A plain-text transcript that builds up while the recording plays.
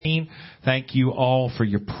Thank you all for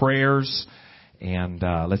your prayers. And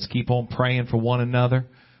let's keep on praying for one another.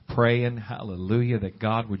 Praying, hallelujah, that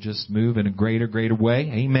God would just move in a greater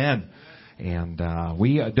way. Amen. And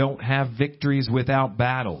we don't have victories without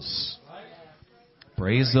battles.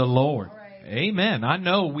 Praise the Lord. Amen. I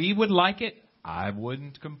know we would like it. I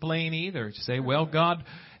wouldn't complain either. Say, well, God,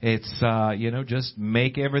 it's, just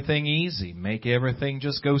make everything easy. Make everything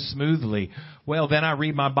just go smoothly. Well, then I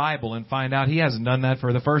read my Bible and find out He hasn't done that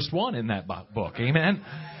for the first one in that book. Amen.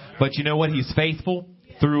 But you know what? He's faithful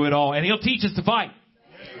through it all. And He'll teach us to fight.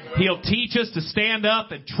 He'll teach us to stand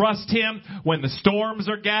up and trust Him when the storms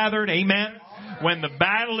are gathered. Amen. When the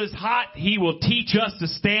battle is hot, He will teach us to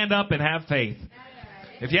stand up and have faith.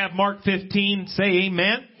 If you have Mark 15, say amen.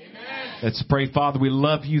 Amen. Let's pray. Father, we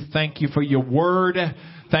love You. Thank You for Your word.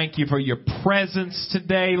 Thank You for Your presence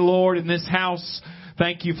today, Lord, in this house.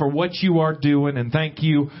 Thank You for what You are doing, and thank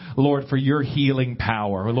You, Lord, for Your healing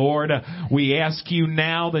power. Lord, we ask You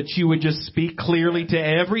now that You would just speak clearly to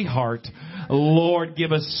every heart. Lord,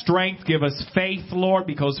 give us strength, give us faith, Lord,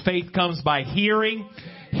 because faith comes by hearing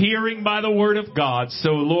by the word of God. So,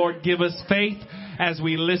 Lord, give us faith as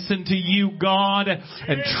we listen to You, God,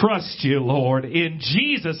 and trust You, Lord. In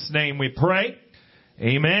Jesus' name we pray.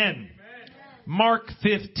 Amen. Mark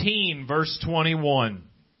 15, verse 21.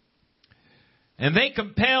 And they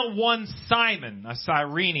compelled one Simon, a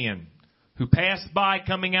Cyrenian, who passed by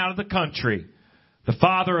coming out of the country, the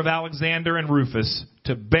father of Alexander and Rufus,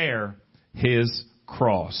 to bear his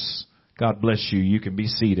cross. God bless you. You can be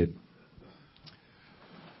seated.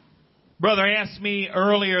 Brother asked me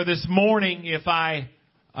earlier this morning if I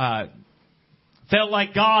felt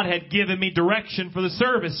like God had given me direction for the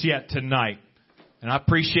service yet tonight. And I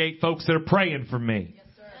appreciate folks that are praying for me. Yes,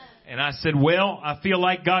 sir. And I said, well, I feel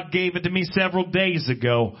like God gave it to me several days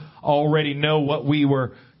ago. Already know what we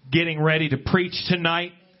were getting ready to preach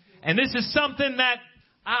tonight. And this is something that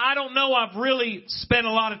I don't know I've really spent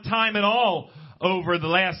a lot of time at all over the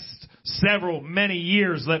last many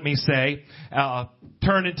years, let me say,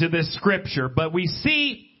 turning to this scripture. But we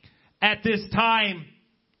see at this time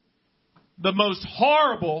the most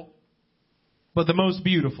horrible, but the most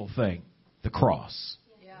beautiful thing, the cross.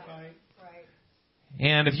 Yeah. Right.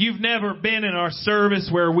 And if you've never been in our service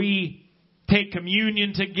where we take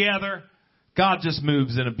communion together, God just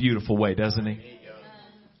moves in a beautiful way, doesn't He?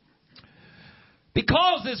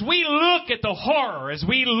 Because as we look at the horror, as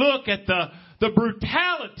we look at the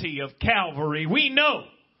brutality of Calvary, we know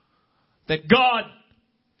that God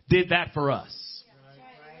did that for us.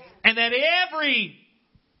 And that every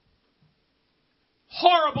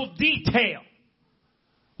horrible detail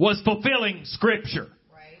was fulfilling Scripture.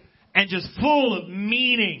 And just full of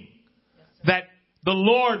meaning that the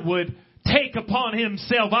Lord would take upon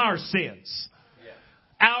Himself our sins,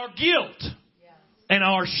 our guilt, and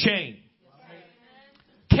our shame.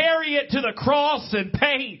 Carry it to the cross and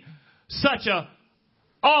pay such a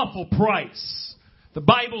awful price. The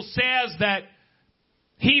Bible says that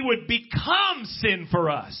He would become sin for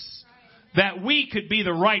us, that we could be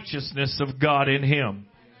the righteousness of God in Him.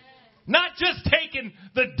 Not just taking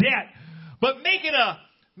the debt, but making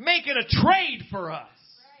a trade for us,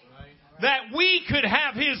 that we could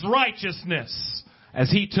have His righteousness as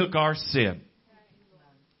He took our sin.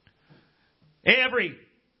 Every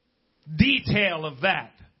detail of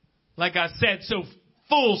that, like I said, so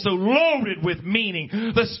full, so loaded with meaning.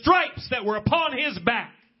 The stripes that were upon His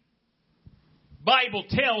back. Bible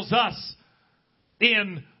tells us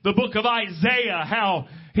in the book of Isaiah how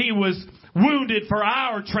He was wounded for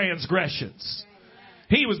our transgressions.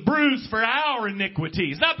 He was bruised for our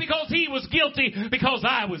iniquities. Not because He was guilty, because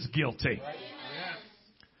I was guilty.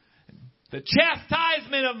 The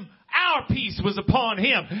chastisement of our peace was upon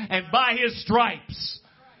Him, and by His stripes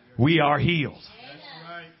we are healed.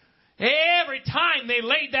 Every time they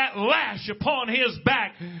laid that lash upon His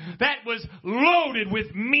back, that was loaded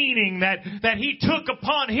with meaning that He took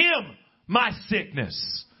upon Him my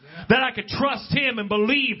sickness. That I could trust Him and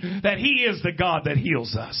believe that He is the God that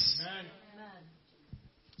heals us. Amen.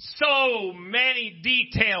 So many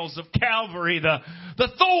details of Calvary, the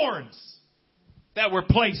thorns that were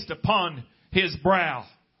placed upon His brow.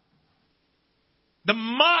 The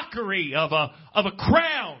mockery of a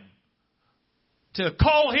crown. To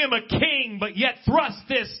call Him a king, but yet thrust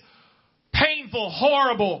this painful,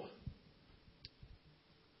 horrible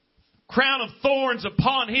crown of thorns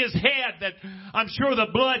upon His head that I'm sure the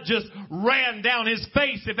blood just ran down His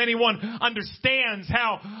face. If anyone understands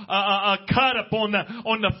how a cut up on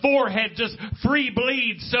the forehead just free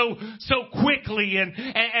bleeds so quickly.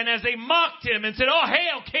 And as they mocked Him and said, "Oh,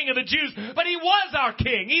 hail, King of the Jews." But He was our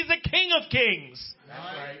King. He's the King of Kings.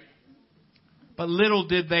 That's right. But little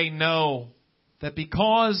did they know that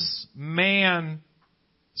because man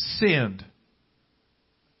sinned,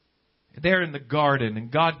 there in the garden, and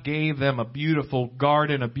God gave them a beautiful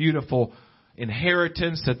garden, a beautiful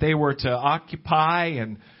inheritance that they were to occupy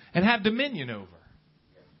and have dominion over.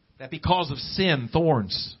 That because of sin,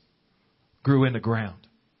 thorns grew in the ground.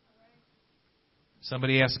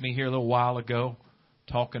 Somebody asked me here a little while ago,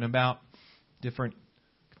 talking about different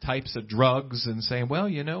types of drugs and saying, well,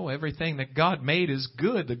 you know, everything that God made is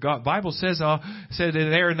good. The Bible said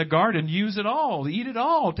there in the garden, use it all, eat it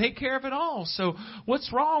all, take care of it all. So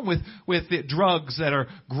what's wrong with the drugs that are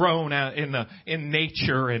grown out in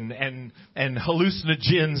nature and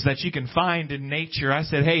hallucinogens that you can find in nature? I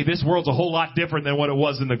said, hey, this world's a whole lot different than what it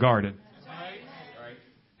was in the garden.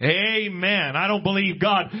 Amen. I don't believe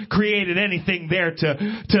God created anything there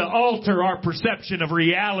to alter our perception of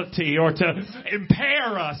reality or to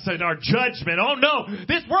impair us in our judgment. Oh no,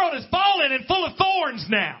 this world is fallen and full of thorns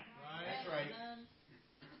now. Right.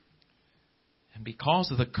 And because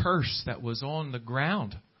of the curse that was on the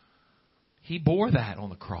ground, He bore that on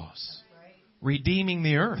the cross, redeeming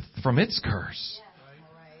the earth from its curse.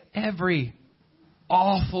 Every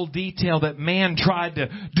awful detail that man tried to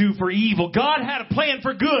do for evil, God had a plan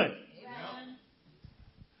for good. Amen.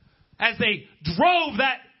 As they drove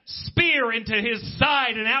that spear into His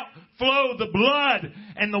side and out flowed the blood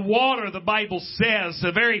and the water, the Bible says,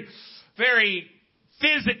 a very, very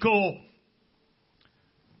physical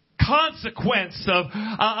consequence of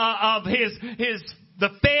the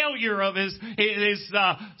failure of his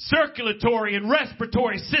circulatory and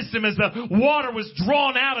respiratory system as the water was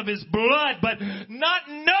drawn out of his blood, but not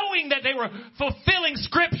knowing that they were fulfilling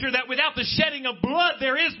Scripture that without the shedding of blood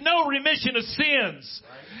there is no remission of sins.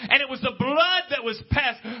 And it was the blood that was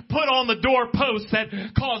put on the doorpost that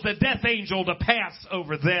caused the death angel to pass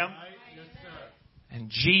over them. And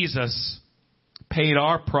Jesus paid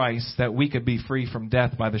our price that we could be free from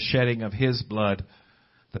death by the shedding of His blood,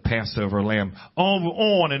 the Passover lamb.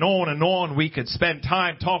 On and on and on we could spend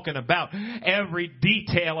time talking about every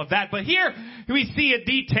detail of that. But here we see a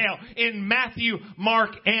detail in Matthew,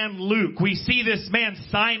 Mark, and Luke. We see this man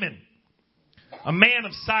Simon, a man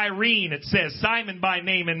of Cyrene, it says, Simon by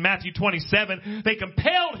name in Matthew 27. They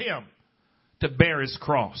compelled him to bear his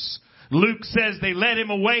cross. Luke says they led him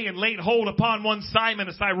away and laid hold upon one Simon,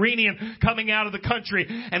 a Cyrenian, coming out of the country.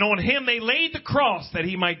 And on him they laid the cross that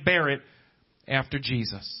he might bear it after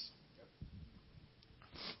Jesus.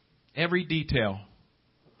 Every detail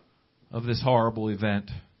of this horrible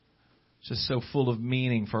event is just so full of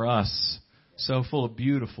meaning for us, so full of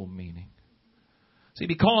beautiful meaning. See,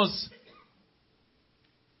 because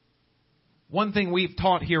one thing we've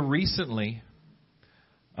taught here recently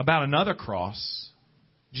about another cross,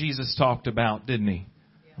 Jesus talked about, didn't He?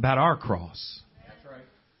 About our cross. That's right.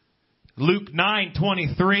 Luke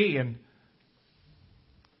 9:23, and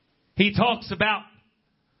He talks about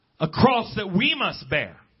a cross that we must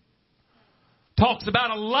bear. Talks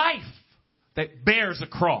about a life that bears a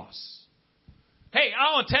cross. Hey,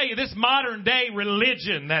 I want to tell you, this modern day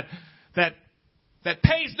religion that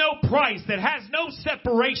pays no price, that has no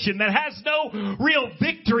separation, that has no real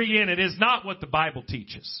victory in it is not what the Bible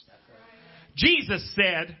teaches. Jesus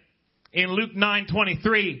said in Luke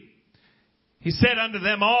 9:23, He said unto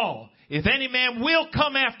them all, if any man will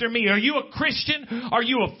come after me, are you a Christian? Are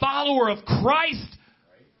you a follower of Christ?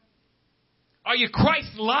 Are you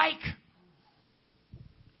Christ-like?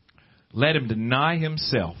 Let him deny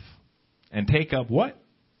himself and take up what?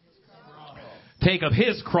 Take up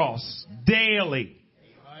his cross daily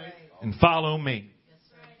and follow me.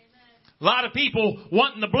 A lot of people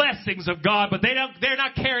wanting the blessings of God, but they're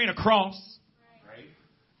not carrying a cross.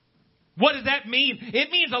 What does that mean?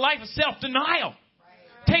 It means a life of self-denial.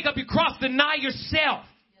 Take up your cross, deny yourself.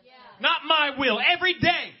 Not my will. Every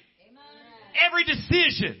day. Every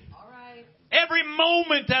decision. Every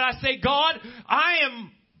moment that I say, God, I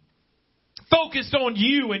am focused on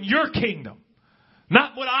you and your kingdom.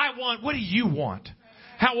 Not what I want. What do you want?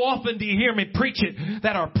 How often do you hear me preach it,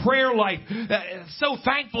 that our prayer life, so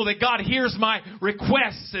thankful that God hears my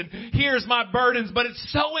requests and hears my burdens, but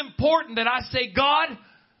it's so important that I say, God,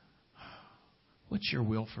 what's your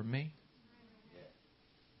will for me?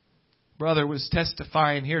 Brother was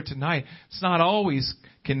testifying here tonight. It's not always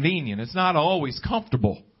convenient. It's not always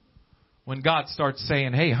comfortable when God starts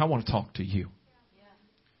saying, hey, I want to talk to you.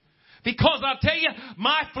 Because I'll tell you,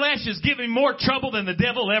 my flesh is giving more trouble than the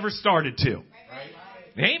devil ever started to. Right.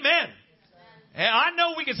 Amen. I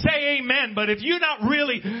know we can say amen, but if you're not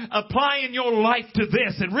really applying your life to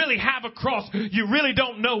this and really have a cross, you really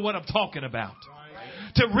don't know what I'm talking about.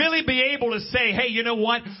 to really be able to say, hey, you know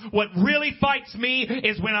what? What really fights me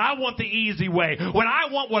is when I want the easy way, when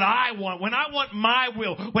I want what I want, when I want my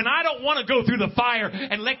will, when I don't want to go through the fire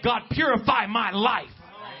and let God purify my life.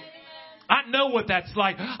 I know what that's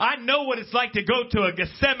like. I know what it's like to go to a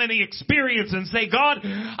Gethsemane experience and say, God,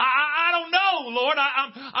 I don't know, Lord.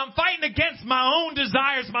 I'm fighting against my own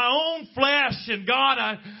desires, my own flesh. And God,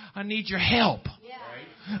 I need your help.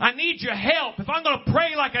 I need your help. If I'm going to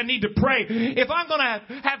pray like I need to pray, if I'm going to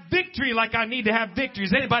have victory like I need to have victory.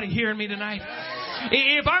 Is anybody hearing me tonight?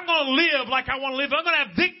 If I'm going to live like I want to live, I'm going to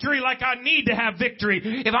have victory like I need to have victory.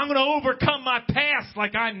 If I'm going to overcome my past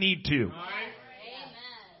like I need to,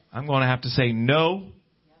 I'm going to have to say no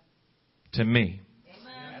to me.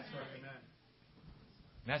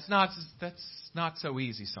 That's not so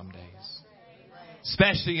easy some days.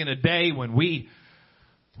 Especially in a day when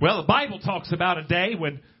the Bible talks about a day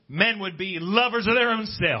when men would be lovers of their own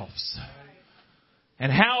selves.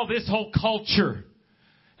 And how this whole culture,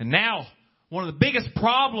 and now one of the biggest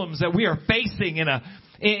problems that we are facing in a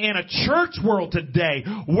church world today,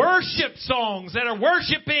 worship songs that are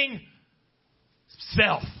worshiping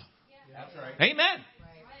self. That's right. Amen.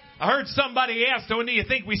 I heard somebody ask, do you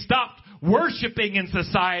think we stopped worshiping in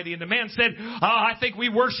society? And the man said, I think we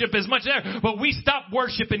worship as much there, but we stopped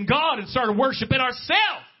worshiping God and started worshiping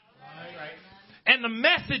ourselves. And the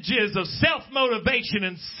messages of self-motivation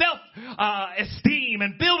and self-esteem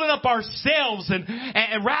and building up ourselves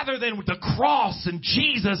and rather than with the cross and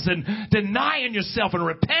Jesus and denying yourself and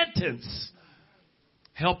repentance.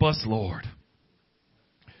 Help us, Lord.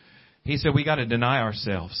 He said we got to deny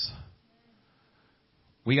ourselves.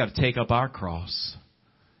 We got to take up our cross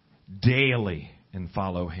daily and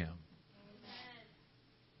follow Him.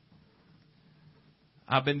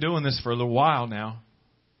 I've been doing this for a little while now.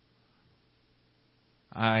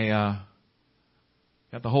 I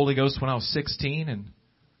got the Holy Ghost when I was 16 and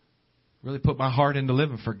really put my heart into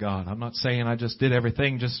living for God. I'm not saying I just did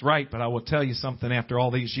everything just right, but I will tell you something after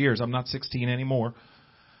all these years. I'm not 16 anymore.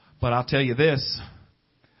 But I'll tell you this.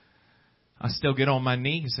 I still get on my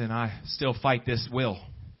knees and I still fight this will.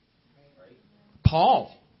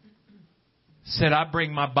 Paul said, I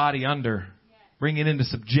bring my body under, bring it into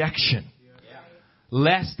subjection,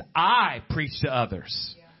 lest I preach to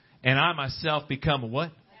others. And I myself become a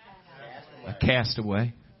what? A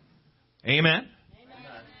castaway. Amen.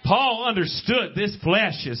 Paul understood this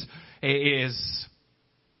flesh is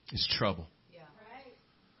trouble.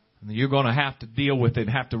 And you're going to have to deal with it,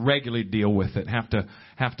 have to regularly deal with it, have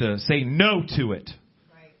to say no to it.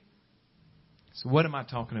 So what am I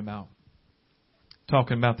talking about?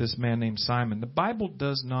 Talking about this man named Simon. The Bible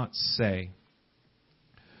does not say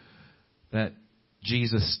that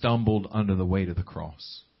Jesus stumbled under the weight of the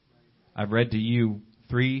cross. I've read to you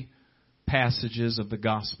 3 passages of the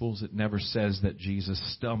Gospels. It never says that Jesus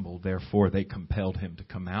stumbled, therefore they compelled him to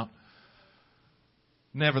come out.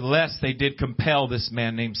 Nevertheless, they did compel this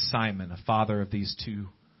man named Simon, a father of these 2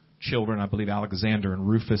 children, I believe Alexander and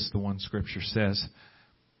Rufus, the one Scripture says,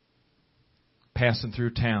 passing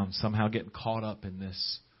through town, somehow getting caught up in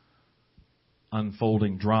this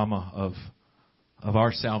unfolding drama of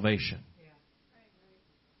our salvation.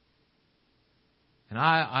 And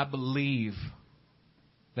I believe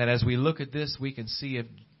that as we look at this, we can see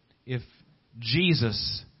if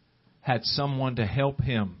Jesus had someone to help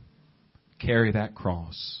him carry that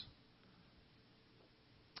cross.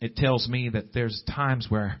 It tells me that there's times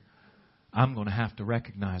where I'm going to have to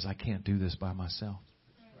recognize I can't do this by myself.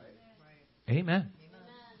 Amen.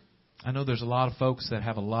 I know there's a lot of folks that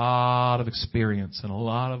have a lot of experience and a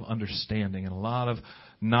lot of understanding and a lot of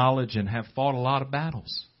knowledge and have fought a lot of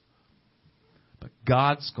battles. But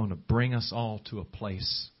God's going to bring us all to a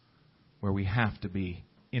place where we have to be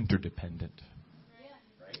interdependent.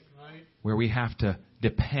 Where we have to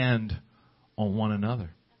depend on one another.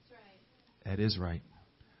 That is right.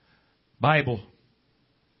 Bible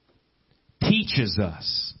teaches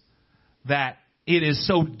us that it is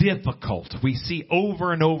so difficult. We see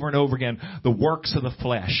over and over and over again the works of the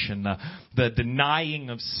flesh and the denying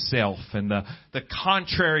of self and the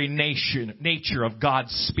contrary nature of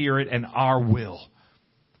God's Spirit and our will.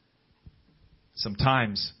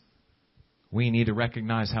 Sometimes we need to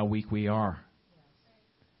recognize how weak we are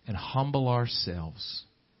and humble ourselves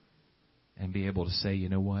and be able to say, you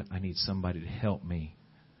know what? I need somebody to help me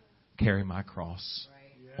carry my cross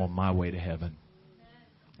on my way to heaven.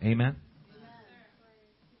 Amen.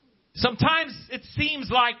 Sometimes it seems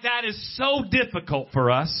like that is so difficult for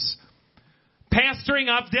us. Pastoring,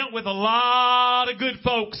 I've dealt with a lot of good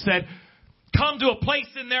folks that come to a place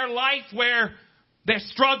in their life where they're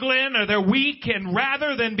struggling or they're weak, and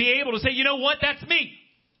rather than be able to say, you know what, that's me.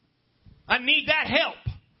 I need that help.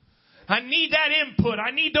 I need that input.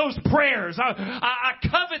 I need those prayers. I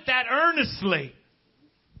covet that earnestly.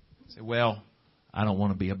 I say, well, I don't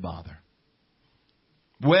want to be a bother.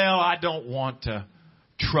 Well, I don't want to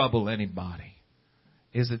trouble anybody.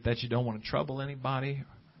 Is it that you don't want to trouble anybody?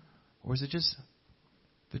 Or is it just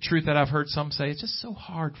the truth that I've heard some say, it's just so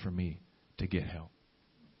hard for me to get help?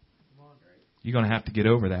 You're going to have to get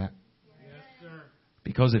over that.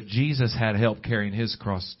 Because if Jesus had help carrying His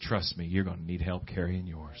cross, trust me, you're going to need help carrying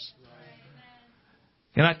yours.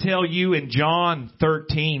 Can I tell you in John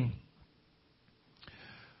 13,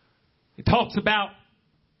 it talks about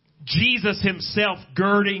Jesus Himself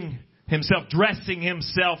girding Himself, dressing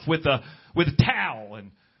Himself with a towel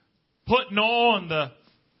and putting on the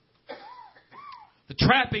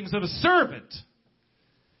trappings of a servant.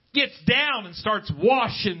 Gets down and starts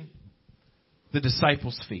washing the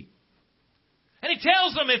disciples' feet. And He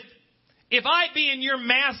tells them, if I being your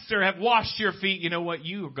master have washed your feet, you know what?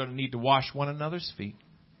 You are going to need to wash one another's feet.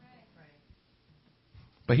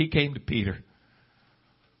 But He came to Peter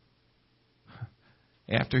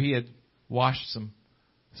after He had washed some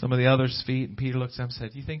of the others' feet. And Peter looks at him and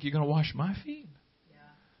said, you think you're going to wash my feet? Yeah.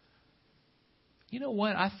 You know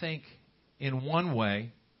what? I think in one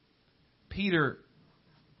way, Peter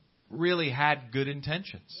really had good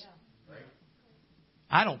intentions. Yeah.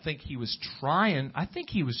 I don't think he was trying. I think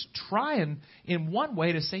he was trying in one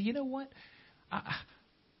way to say, you know what?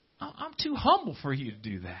 I'm too humble for you to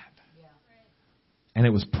do that. Yeah. And it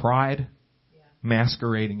was pride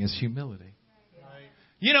masquerading as humility. Right.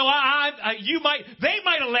 You know, they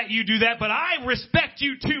might have let you do that, but I respect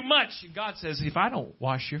you too much. And God says, if I don't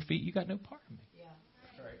wash your feet, you got no part of me.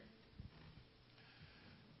 Yeah. Right.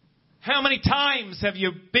 How many times have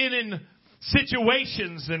you been in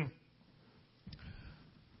situations and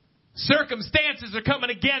circumstances are coming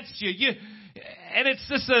against you, and it's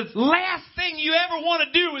just the last thing you ever want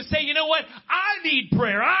to do is say, you know what? I need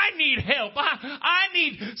prayer. I need help. I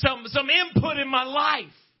need some input in my life.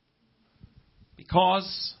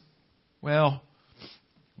 Because, well,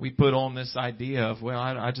 we put on this idea of, well,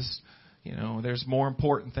 I just, you know, there's more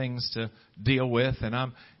important things to deal with,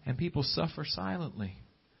 and people suffer silently.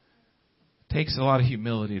 It takes a lot of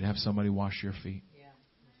humility to have somebody wash your feet.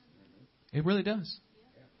 Yeah. It really does.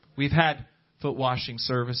 We've had foot washing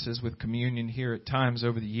services with communion here at times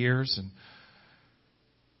over the years,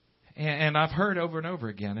 and I've heard over and over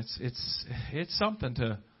again, it's something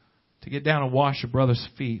to get down and wash a brother's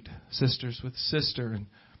feet, sisters with sister,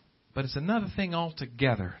 but it's another thing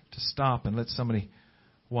altogether to stop and let somebody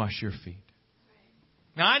wash your feet.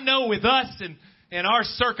 Now I know with us and our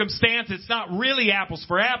circumstance, it's not really apples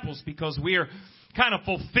for apples because we're kind of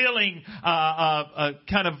fulfilling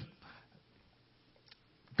kind of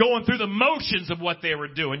going through the motions of what they were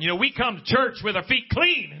doing. You know, we come to church with our feet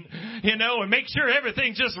clean, and make sure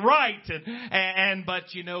everything's just right.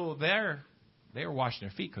 But you know, they were washing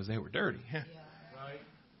their feet because they were dirty. Yeah. Right.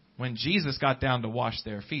 When Jesus got down to wash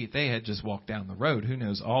their feet, they had just walked down the road. Who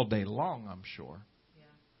knows, all day long, I'm sure.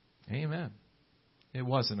 Yeah. Amen. It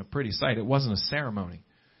wasn't a pretty sight. It wasn't a ceremony.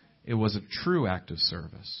 It was a true act of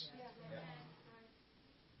service. Yeah.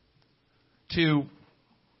 To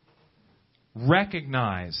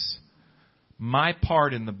recognize my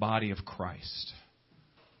part in the body of Christ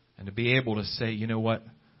and to be able to say, you know what,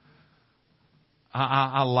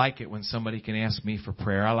 I like it when somebody can ask me for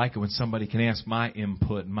prayer. I like it when somebody can ask my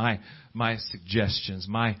input, my suggestions,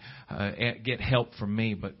 get help from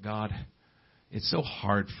me. But God, it's so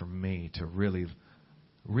hard for me to really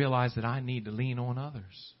realize that I need to lean on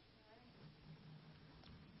others.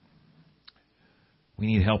 We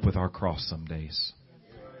need help with our cross some days.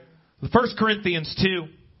 1 Corinthians 2.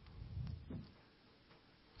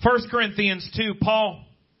 1 Corinthians 2, Paul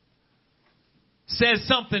says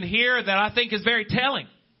something here that I think is very telling.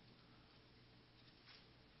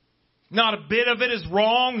 Not a bit of it is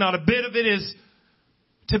wrong. Not a bit of it is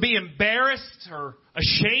to be embarrassed or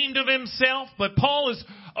ashamed of himself. But Paul is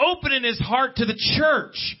opening his heart to the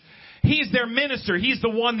church. He's their minister. He's the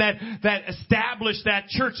one that established that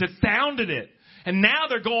church, that founded it. And now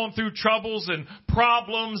they're going through troubles and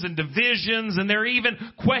problems and divisions, and they're even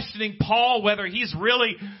questioning Paul whether he's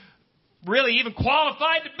really even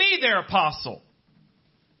qualified to be their apostle.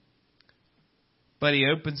 But he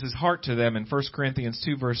opens his heart to them in 1 Corinthians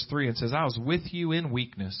 2 verse 3 and says, I was with you in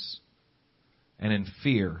weakness and in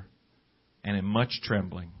fear and in much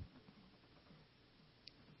trembling.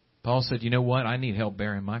 Paul said, you know what? I need help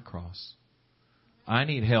bearing my cross. I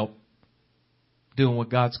need help doing what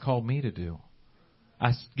God's called me to do.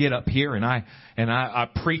 I get up here and I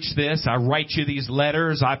preach this. I write you these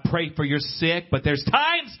letters. I pray for your sick. But there's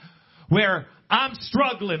times where I'm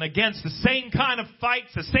struggling against the same kind of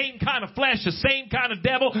fights, the same kind of flesh, the same kind of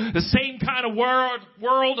devil, the same kind of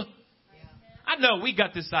world. I know we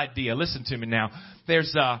got this idea. Listen to me now.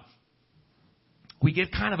 We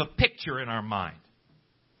get kind of a picture in our mind.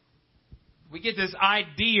 We get this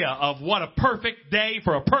idea of what a perfect day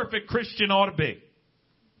for a perfect Christian ought to be.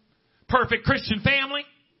 Perfect Christian family,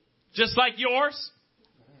 just like yours,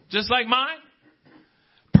 just like mine.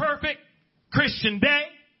 Perfect Christian day.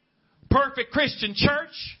 Perfect Christian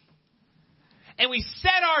church. And we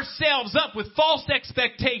set ourselves up with false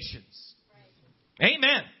expectations.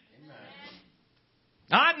 Amen.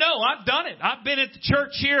 I know, I've done it. I've been at the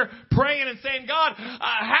church here praying and saying, God,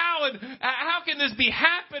 how can this be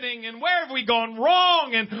happening? And where have we gone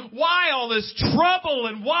wrong? And why all this trouble?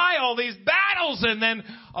 And why all these battles? And then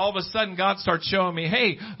all of a sudden God starts showing me,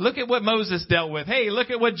 hey, look at what Moses dealt with. Hey, look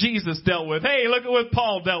at what Jesus dealt with. Hey, look at what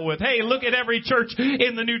Paul dealt with. Hey, look at every church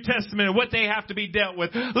in the New Testament and what they have to be dealt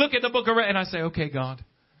with. Look at the book of Revelation. And I say, okay, God,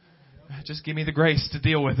 just give me the grace to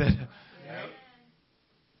deal with it.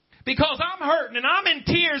 Because I'm hurting and I'm in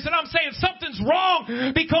tears and I'm saying something's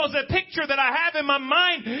wrong because the picture that I have in my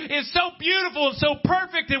mind is so beautiful and so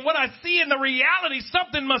perfect, and what I see in the reality,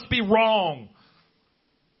 something must be wrong.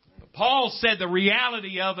 But Paul said the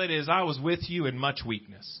reality of it is I was with you in much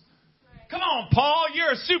weakness. Come on, Paul,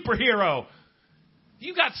 you're a superhero.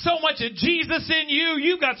 You got so much of Jesus in you.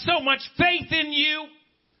 You got so much faith in you.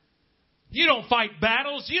 You don't fight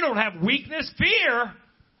battles. You don't have weakness, fear.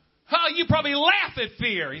 Oh, you probably laugh at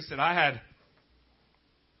fear. He said, I had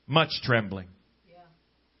much trembling. Yeah.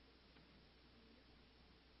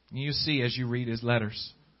 You see, as you read his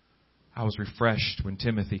letters, I was refreshed when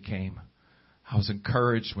Timothy came. I was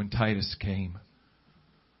encouraged when Titus came.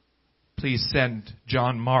 Please send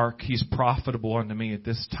John Mark. He's profitable unto me at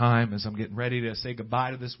this time as I'm getting ready to say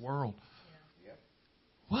goodbye to this world. Yeah.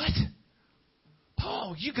 What?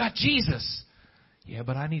 Paul, you got Jesus. Yeah,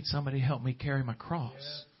 but I need somebody to help me carry my cross.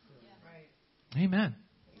 Yeah. Amen.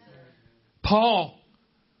 Paul,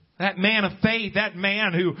 that man of faith, that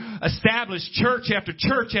man who established church after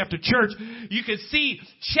church after church, you can see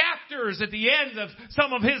chapters at the end of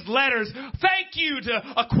some of his letters. Thank you to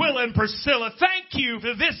Aquila and Priscilla. Thank you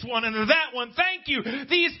for this one and that one. Thank you.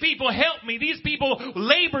 These people helped me. These people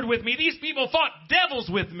labored with me. These people fought devils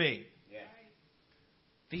with me. Yeah.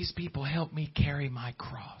 These people helped me carry my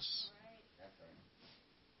cross.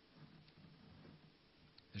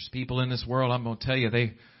 There's people in this world, I'm going to tell you,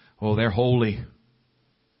 they're holy.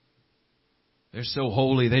 They're so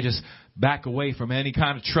holy, they just back away from any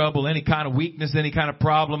kind of trouble, any kind of weakness, any kind of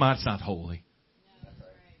problem. That's not holy.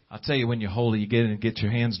 I'll tell you, when you're holy, you get in and get your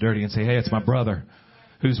hands dirty and say, hey, it's my brother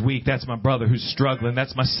who's weak. That's my brother who's struggling.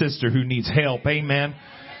 That's my sister who needs help. Amen.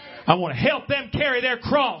 I want to help them carry their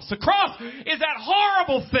cross. The cross is that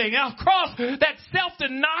horrible thing. A cross, that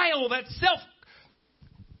self-denial, that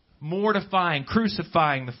mortifying,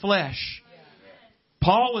 crucifying the flesh.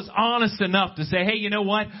 Paul was honest enough to say, hey, you know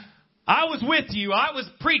what? I was with you. I was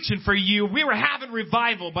preaching for you. We were having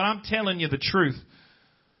revival, but I'm telling you the truth.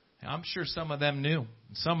 And I'm sure some of them knew.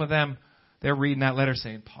 Some of them, they're reading that letter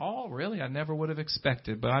saying, Paul, really? I never would have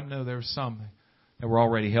expected. But I know there were some that were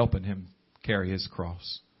already helping him carry his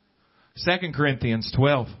cross. 2 Corinthians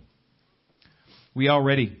 12. We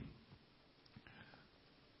already,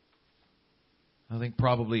 I think,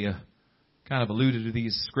 probably kind of alluded to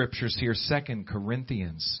these scriptures here. 2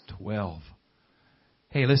 Corinthians 12.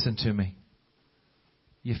 Hey, listen to me.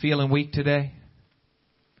 You feeling weak today?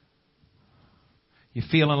 You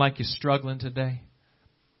feeling like you're struggling today?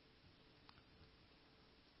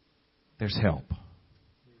 There's help.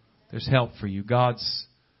 There's help for you. God's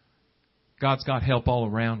got help all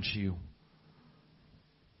around you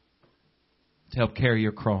to help carry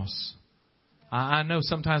your cross. I know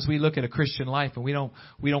sometimes we look at a Christian life and we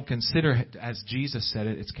don't consider it, as Jesus said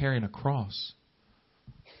it, it's carrying a cross.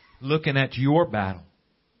 Looking at your battle.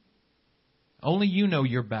 Only you know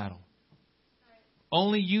your battle.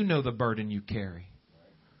 Only you know the burden you carry.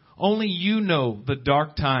 Only you know the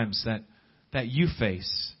dark times that you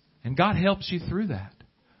face. And God helps you through that.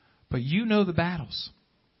 But you know the battles.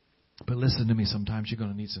 But listen to me, sometimes you're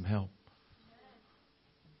going to need some help.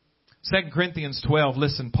 2 Corinthians 12,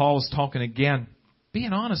 listen, Paul's talking again,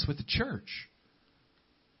 being honest with the church.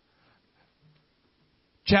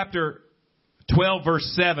 Chapter 12,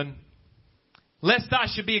 verse 7. Lest I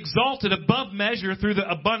should be exalted above measure through the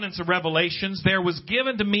abundance of revelations, there was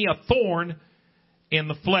given to me a thorn in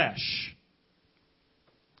the flesh.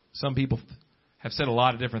 Some people have said a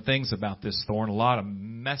lot of different things about this thorn, a lot of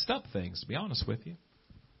messed up things, to be honest with you.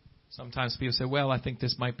 Sometimes people say, well, I think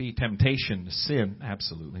this might be temptation to sin.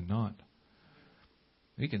 Absolutely not.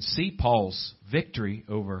 You can see Paul's victory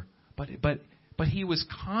over, but he was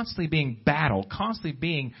constantly being battled,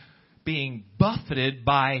 constantly being buffeted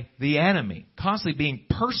by the enemy, constantly being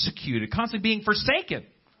persecuted, constantly being forsaken.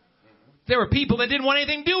 There were people that didn't want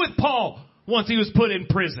anything to do with Paul once he was put in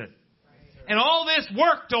prison. And all this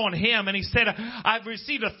worked on him, and he said, I've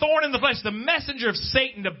received a thorn in the flesh, the messenger of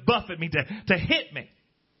Satan to buffet me, to hit me,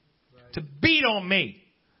 to beat on me,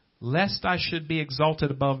 lest I should be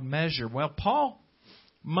exalted above measure. Well, Paul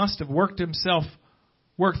must have worked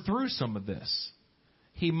through some of this.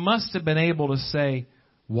 He must have been able to say,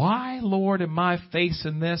 why, Lord, am I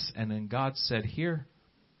facing this? And then God said, here,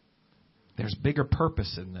 there's bigger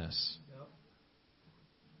purpose in this.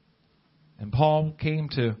 And Paul came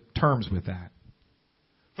to terms with that.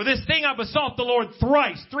 For this thing I besought the Lord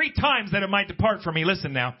thrice, 3 times, that it might depart from me.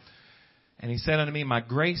 Listen now. And he said unto me, my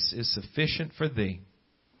grace is sufficient for thee.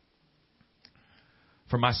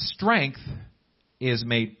 For my strength is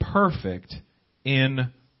made perfect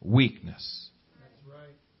in weakness.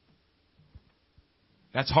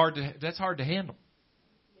 That's right. That's hard to handle.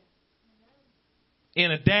 In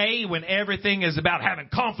a day when everything is about having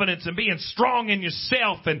confidence and being strong in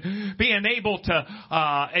yourself and being able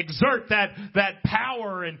to exert that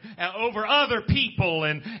power and over other people,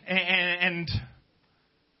 and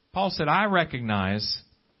Paul said, I recognize,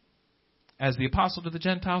 as the apostle to the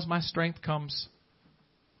Gentiles, my strength comes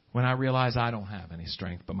when I realize I don't have any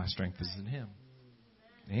strength, but my strength is in Him.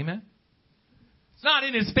 Amen. It's not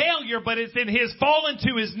in his failure, but it's in his falling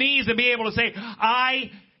to his knees and be able to say,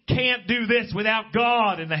 I can't do this without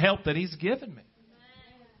God and the help that He's given me.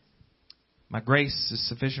 My grace is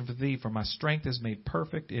sufficient for thee, for my strength is made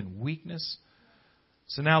perfect in weakness.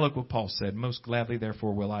 So now look what Paul said. Most gladly,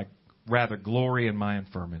 therefore, will I rather glory in my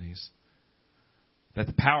infirmities, that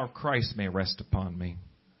the power of Christ may rest upon me.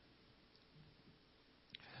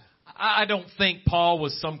 I don't think Paul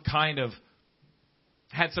was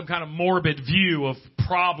had some kind of morbid view of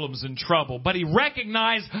problems and trouble. But he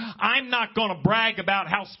recognized, I'm not going to brag about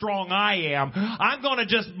how strong I am. I'm going to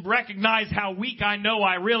just recognize how weak I know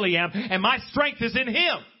I really am. And my strength is in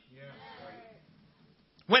Him.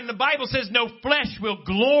 When the Bible says no flesh will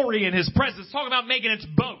glory in His presence, it's talking about making its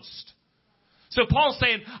boast. So Paul's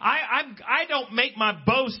saying, I don't make my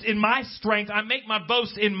boast in my strength. I make my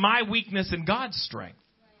boast in my weakness and God's strength.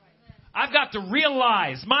 I've got to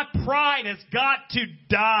realize my pride has got to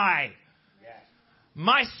die.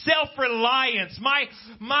 My self-reliance,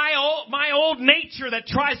 my old nature that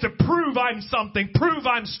tries to prove I'm something, prove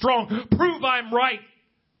I'm strong, prove I'm right.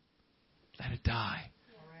 Let it die.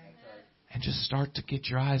 And just start to get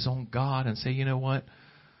your eyes on God and say, you know what?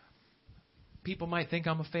 People might think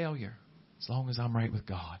I'm a failure as long as I'm right with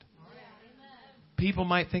God. People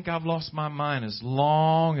might think I've lost my mind as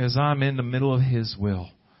long as I'm in the middle of His will.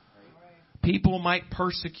 People might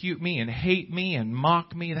persecute me and hate me and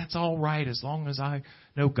mock me. That's all right as long as I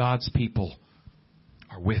know God's people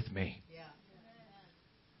are with me.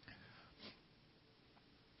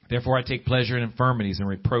 Therefore I take pleasure in infirmities and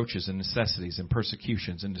reproaches and necessities and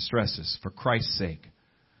persecutions and distresses for Christ's sake.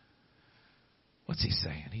 What's he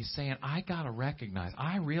saying? He's saying, I got to recognize,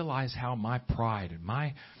 I realize how my pride and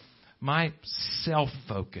my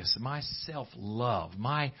self-focus, my self-love,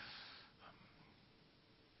 my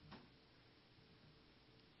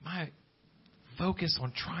focus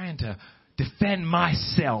on trying to defend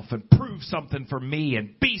myself and prove something for me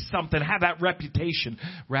and be something, have that reputation.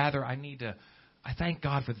 Rather, I thank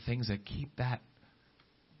God for the things that keep that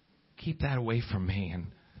away from me. And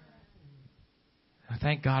I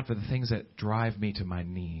thank God for the things that drive me to my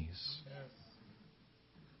knees.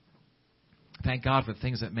 Thank God for the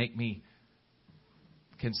things that make me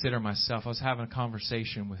consider myself. I was having a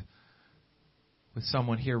conversation with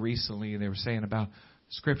someone here recently. They were saying about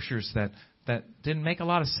scriptures that didn't make a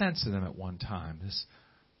lot of sense to them at one time.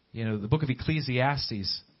 The book of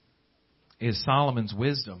Ecclesiastes is Solomon's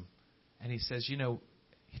wisdom. And he says,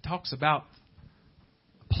 he talks about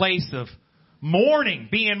a place of mourning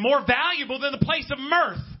being more valuable than the place of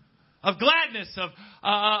mirth, of gladness,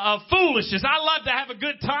 of foolishness. I love to have a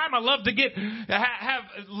good time. I love to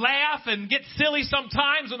laugh and get silly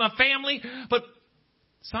sometimes with my family. But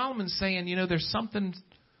Solomon's saying, there's something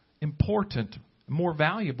important, more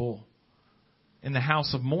valuable in the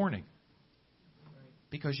house of mourning.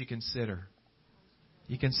 Because you consider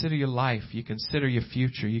your life. You consider your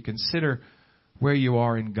future. You consider where you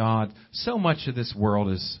are in God. So much of this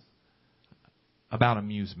world is about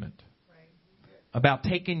amusement. About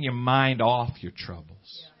taking your mind off your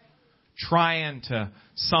troubles. Trying to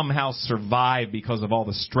somehow survive because of all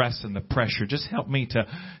the stress and the pressure. Just help me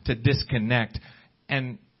to disconnect.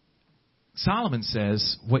 And Solomon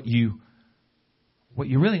says what you What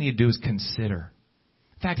you really need to do is consider.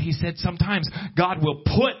 In fact, he said sometimes God will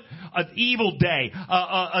put an evil day,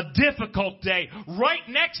 a difficult day, right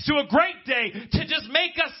next to a great day to just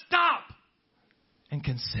make us stop and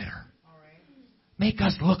consider. Make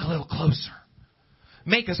us look a little closer.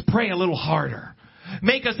 Make us pray a little harder.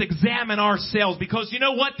 Make us examine ourselves, because you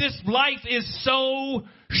know what? This life is so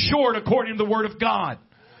short according to the Word of God.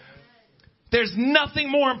 There's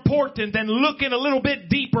nothing more important than looking a little bit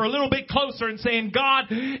deeper, a little bit closer and saying, God,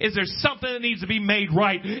 is there something that needs to be made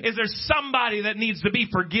right? Is there somebody that needs to be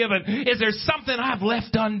forgiven? Is there something I've left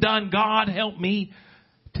undone? God, help me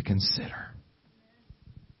to consider.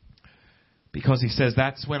 Because he says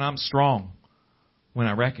that's when I'm strong, when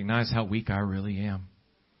I recognize how weak I really am.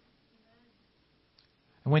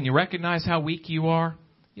 And when you recognize how weak you are,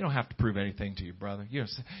 you don't have to prove anything to your brother. You're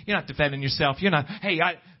not defending yourself. You're not,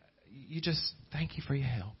 you just thank you for your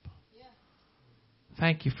help.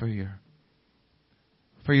 Thank you for your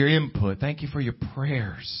input. Thank you for your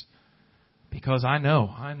prayers. Because I know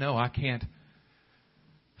I can't.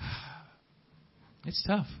 It's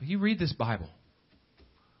tough. You read this Bible.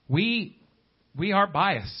 We are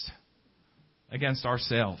biased against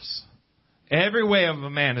ourselves. Every way of a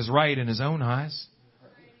man is right in his own eyes.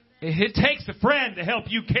 It takes a friend to help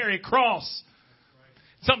you carry a cross.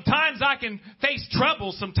 Sometimes I can face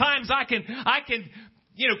trouble. Sometimes I can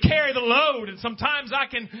carry the load, and sometimes I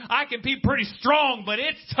can be pretty strong. But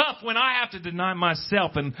it's tough when I have to deny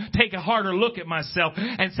myself and take a harder look at myself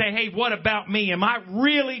and say, hey, what about me? Am I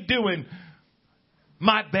really doing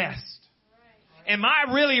my best? Am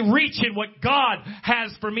I really reaching what God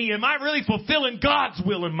has for me? Am I really fulfilling God's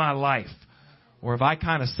will in my life? Or have I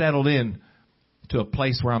kind of settled in to a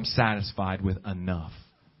place where I'm satisfied with enough?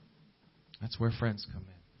 That's where friends come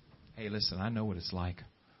in. Hey, listen, I know what it's like.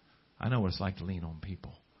 I know what it's like to lean on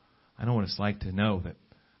people. I know what it's like to know that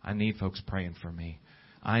I need folks praying for me.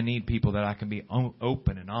 I need people that I can be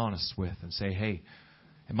open and honest with and say, hey,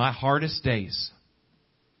 in my hardest days,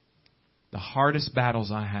 the hardest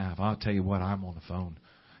battles I have, I'll tell you what, I'm on the phone.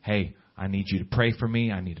 Hey, I need you to pray for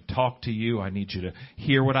me. I need to talk to you. I need you to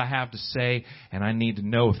hear what I have to say. And I need to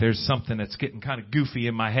know if there's something that's getting kind of goofy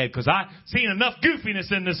in my head, because I've seen enough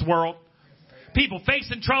goofiness in this world. People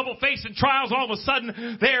facing trouble, facing trials, all of a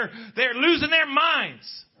sudden they're losing their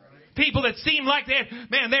minds. People that seem like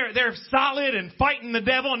they're solid and fighting the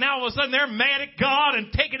devil, and now all of a sudden they're mad at God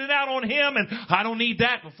and taking it out on Him, and I don't need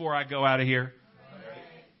that before I go out of here.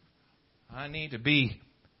 I need to be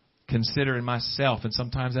considering myself, and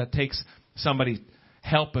sometimes that takes somebody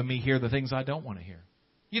helping me hear the things I don't want to hear.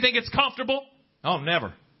 You think it's comfortable? Oh,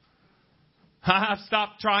 never. I've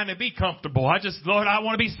stopped trying to be comfortable. Lord, I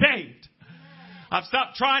want to be saved. I've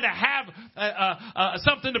stopped trying to have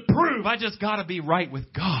something to prove. I just got to be right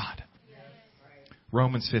with God.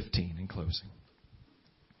 Romans 15 in closing.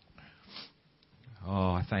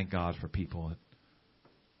 Oh, I thank God for people that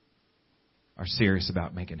are serious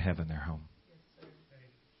about making heaven their home.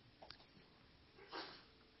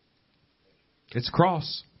 It's a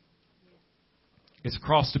cross. It's a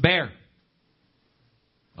cross to bear.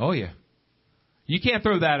 Oh, yeah. You can't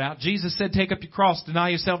throw that out. Jesus said, take up your cross, deny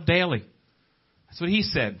yourself daily. That's what He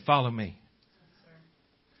said. Follow me.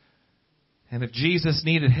 And if Jesus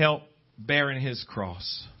needed help bearing His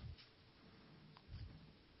cross,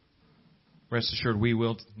 rest assured we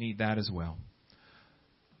will need that as well.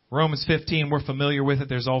 Romans 15, we're familiar with it.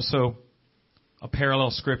 There's also a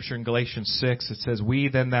parallel scripture in Galatians 6. It says, we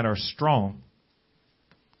then that are strong.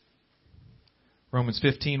 Romans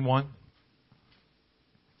 15:1.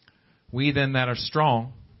 We then that are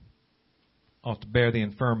strong ought to bear the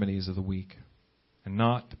infirmities of the weak, and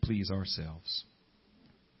not to please ourselves.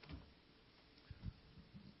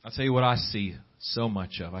 I'll tell you what I see so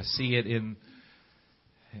much of. I see it in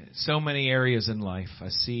so many areas in life. I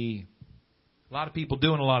see a lot of people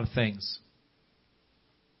doing a lot of things.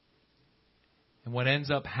 And what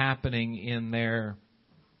ends up happening in their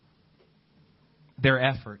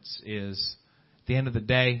efforts is, at the end of the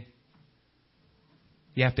day,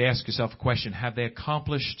 you have to ask yourself a question. Have they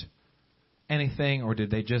accomplished anything, or did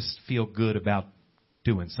they just feel good about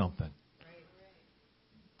doing something? Right.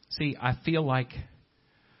 See, I feel like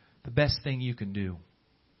the best thing you can do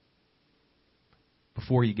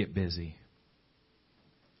before you get busy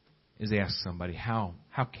is ask somebody, how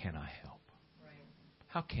can I help? Right.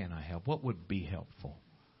 How can I help? What would be helpful?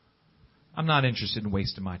 I'm not interested in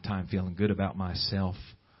wasting my time feeling good about myself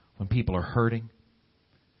when people are hurting.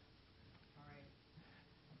 Right.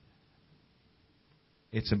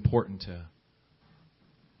 It's important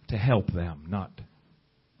to help them, not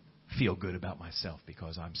feel good about myself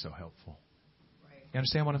because I'm so helpful. Right. You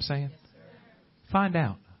understand what I'm saying? Yes, sir. Find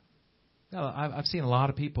out. I've seen a lot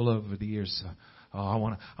of people over the years. I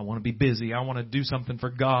want to be busy. I want to do something for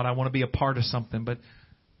God. I want to be a part of something. But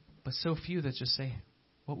so few that just say,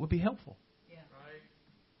 what would be helpful? Yeah. Right.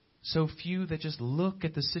 So few that just look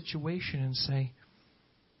at the situation and say,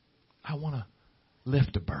 I want to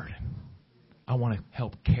lift a burden. I want to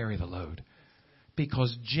help carry the load.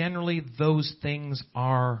 Because generally those things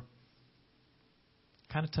are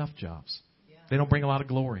kind of tough jobs. Yeah. They don't bring a lot of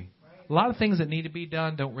glory. Right. A lot of things that need to be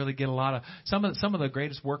done don't really get a lot of. Some of the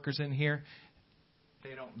greatest workers in here,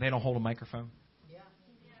 they don't hold a microphone.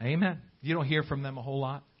 Yeah. Amen. You don't hear from them a whole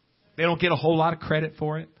lot. They don't get a whole lot of credit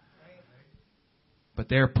for it. But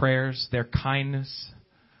their prayers, their kindness,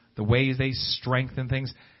 the ways they strengthen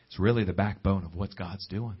things, it's really the backbone of what God's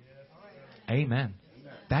doing. Amen.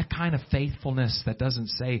 That kind of faithfulness that doesn't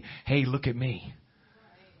say, hey, look at me,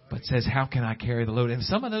 but says, how can I carry the load? And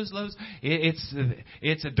some of those loads,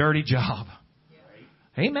 it's a dirty job.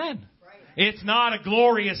 Amen. It's not a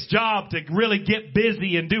glorious job to really get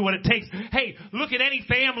busy and do what it takes. Hey, look at any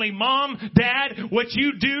family, mom, dad, what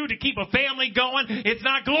you do to keep a family going. It's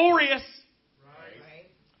not glorious. Right.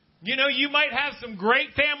 You know, you might have some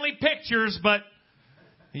great family pictures, but,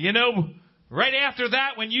 you know, right after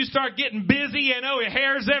that, when you start getting busy, you know, your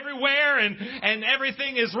hair's everywhere and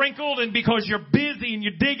everything is wrinkled, and because you're busy and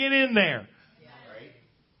you're digging in there. Right.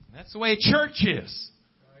 That's the way a church is.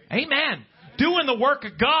 Right. Amen. Doing the work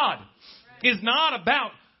of God is not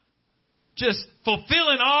about just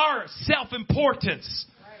fulfilling our self-importance.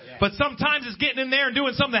 Right. But sometimes it's getting in there and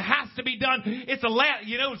doing something that has to be done. It's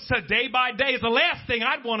it's a day by day. It's the last thing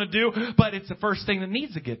I'd want to do, but it's the first thing that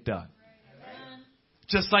needs to get done. Right.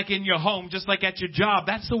 Just like in your home, just like at your job.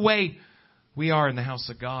 That's the way we are in the house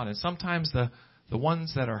of God. And sometimes the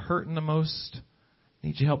ones that are hurting the most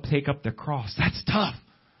need your help take up their cross. That's tough.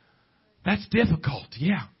 That's difficult.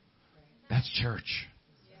 Yeah. That's church.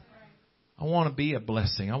 I want to be a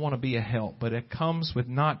blessing. I want to be a help. But it comes with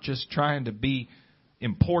not just trying to be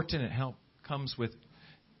important. It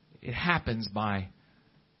happens by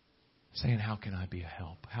saying, how can I be a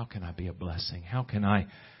help? How can I be a blessing? How can I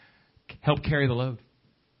help carry the load?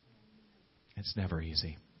 It's never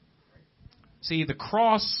easy. See, the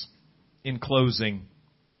cross, in closing,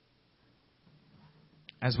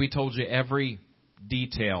 as we told you, every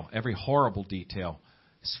detail, every horrible detail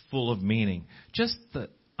is full of meaning. Just the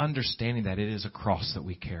understanding that it is a cross that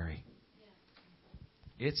we carry.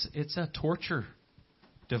 It's a torture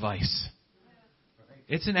device.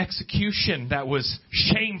 It's an execution that was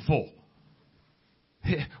shameful.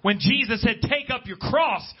 When Jesus said, take up your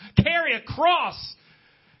cross, carry a cross,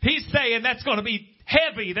 He's saying that's going to be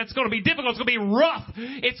heavy. That's going to be difficult. It's going to be rough.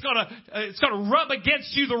 It's going to rub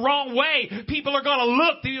against you the wrong way. People are going to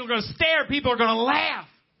look. People are going to stare. People are going to laugh.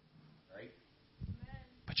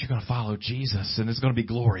 But you're going to follow Jesus, and it's going to be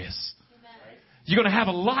glorious. Amen. You're going to have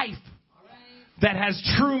a life that has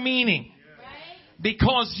true meaning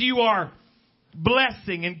because you are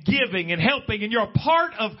blessing and giving and helping, and you're a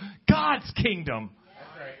part of God's kingdom,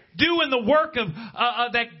 doing the work of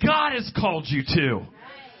that God has called you to.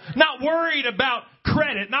 Not worried about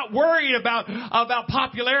credit, not worried about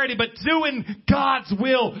popularity, but doing God's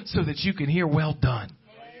will so that you can hear, well done.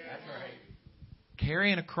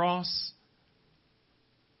 Carrying a cross.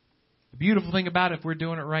 The beautiful thing about it, if we're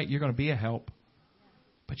doing it right, you're going to be a help.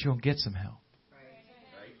 But you'll get some help.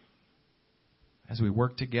 As we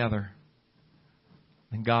work together,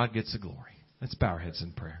 and God gets the glory. Let's bow our heads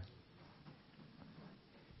in prayer.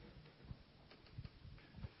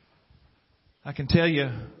 I can tell you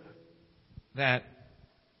that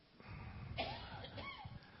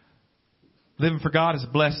living for God is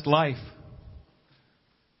a blessed life.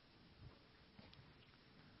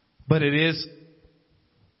 But it is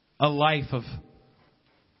a life of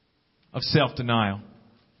self-denial.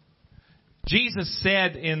 Jesus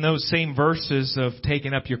said in those same verses of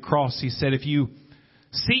taking up your cross, He said, if you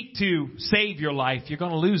seek to save your life, you're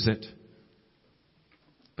going to lose it.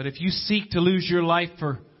 But if you seek to lose your life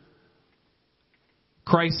for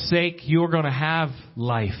Christ's sake, you're going to have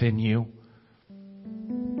life in you.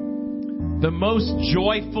 The most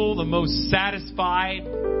joyful, the most satisfied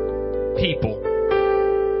people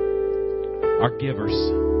are givers,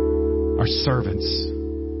 are servants,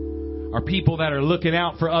 are people that are looking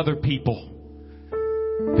out for other people,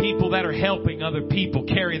 people that are helping other people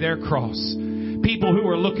carry their cross, people who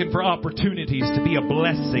are looking for opportunities to be a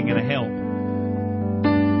blessing and a help.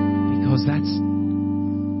 Because that's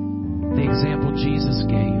the example Jesus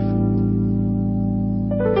gave.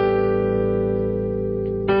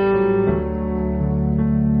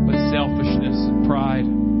 But selfishness and pride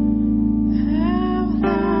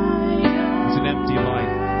is an empty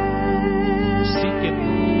life. Seeking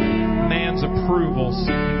man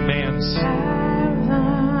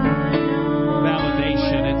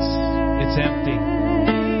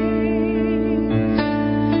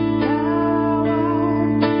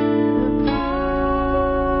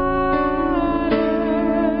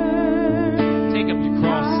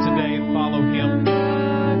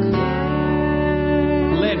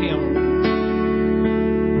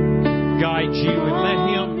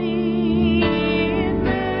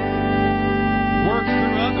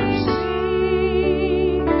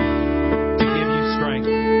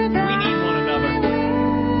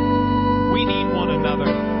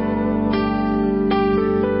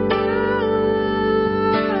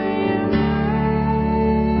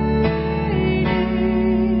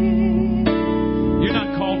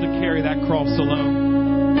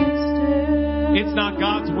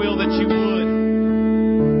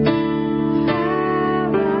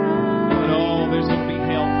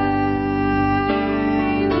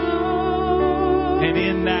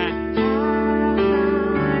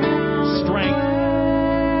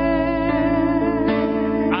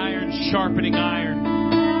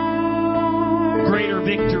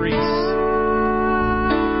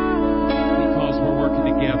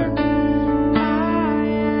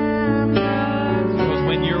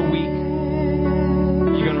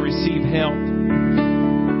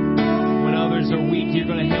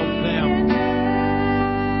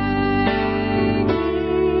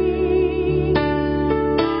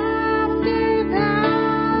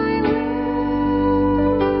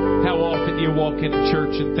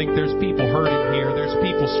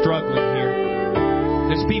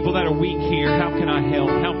There's people that are weak here. How can I help?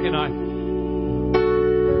 How can I?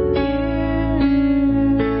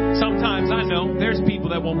 Sometimes I know there's people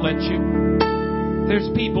that won't let you. There's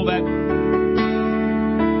people that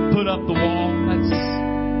put up the wall.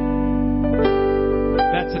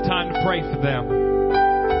 That's the time to pray for them.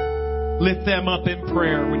 Lift them up in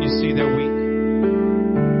prayer when you see they're weak.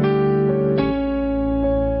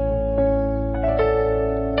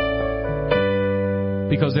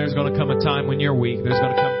 Because there's going to come a time when you're weak. There's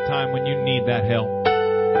going to come a time when you need that help.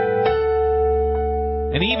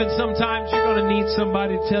 And even sometimes you're going to need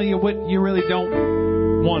somebody to tell you what you really don't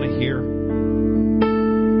want to hear.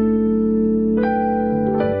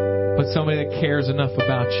 But somebody that cares enough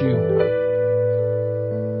about you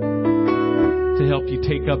to help you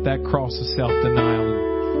take up that cross of self-denial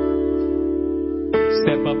and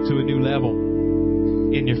step up to a new level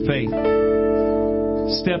in your faith.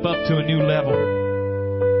 Step up to a new level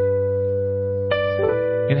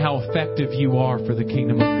in how effective you are for the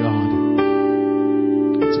kingdom of God.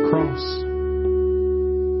 It's a cross.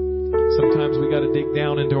 Sometimes we got to dig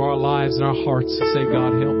down into our lives and our hearts and say,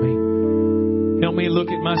 God, help me. Help me look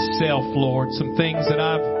at myself, Lord. Some things that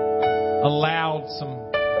I've allowed,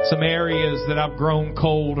 some areas that I've grown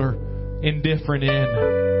cold or indifferent in.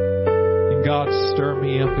 And God, stir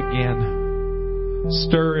me up again.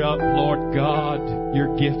 Stir up, Lord God,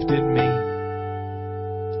 your gift in me.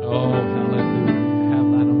 Oh, hallelujah. Have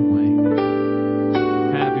thine own way.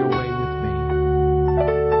 Have your way with me.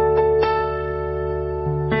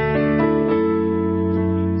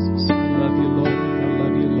 Jesus, I love you, Lord. I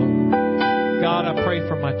love you, Lord. God, I pray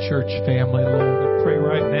for my church family, Lord. I pray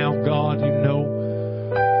right now, God, you know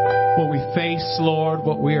what we face, Lord,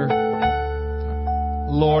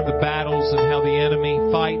 Lord, the battles and how the enemy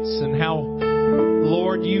fights and how,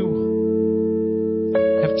 Lord, you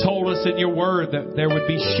have told us in your word that there would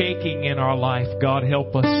be shaking in our life. God,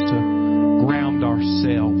 help us to ground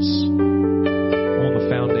ourselves on the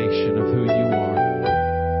foundation of who you are.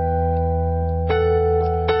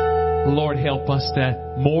 Lord, help us to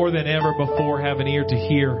more than ever before have an ear to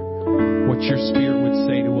hear what your Spirit would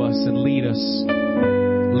say to us and lead us.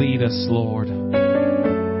 Lead us, Lord.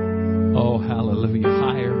 Oh, hallelujah.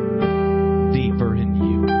 Higher, deeper in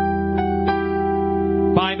you.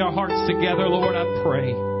 Bind our hearts together, Lord, I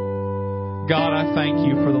pray. God, I thank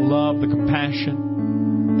you for the love, the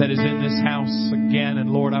compassion that is in this house again.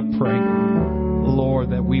 And Lord, I pray, Lord,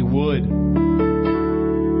 that we would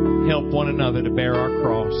help one another to bear our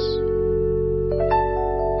cross.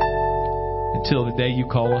 Until the day you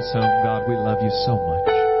call us home, God, we love you so much.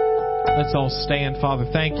 Let's all stand. Father,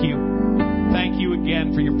 thank you. Thank you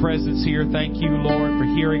again for your presence here. Thank you, Lord, for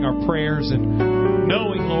hearing our prayers and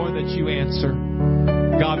knowing, Lord, that you answer.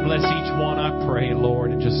 God bless each one, I pray,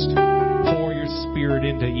 Lord, and just pour your Spirit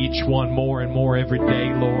into each one more and more every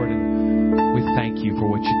day, Lord. And we thank you for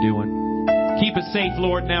what you're doing. Keep us safe,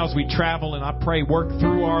 Lord, now as we travel. And I pray, work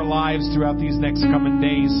through our lives throughout these next coming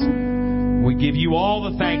days. We give you all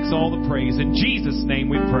the thanks, all the praise. In Jesus' name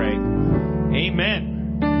we pray. Amen.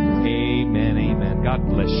 Amen. Amen. God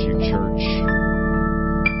bless you, church.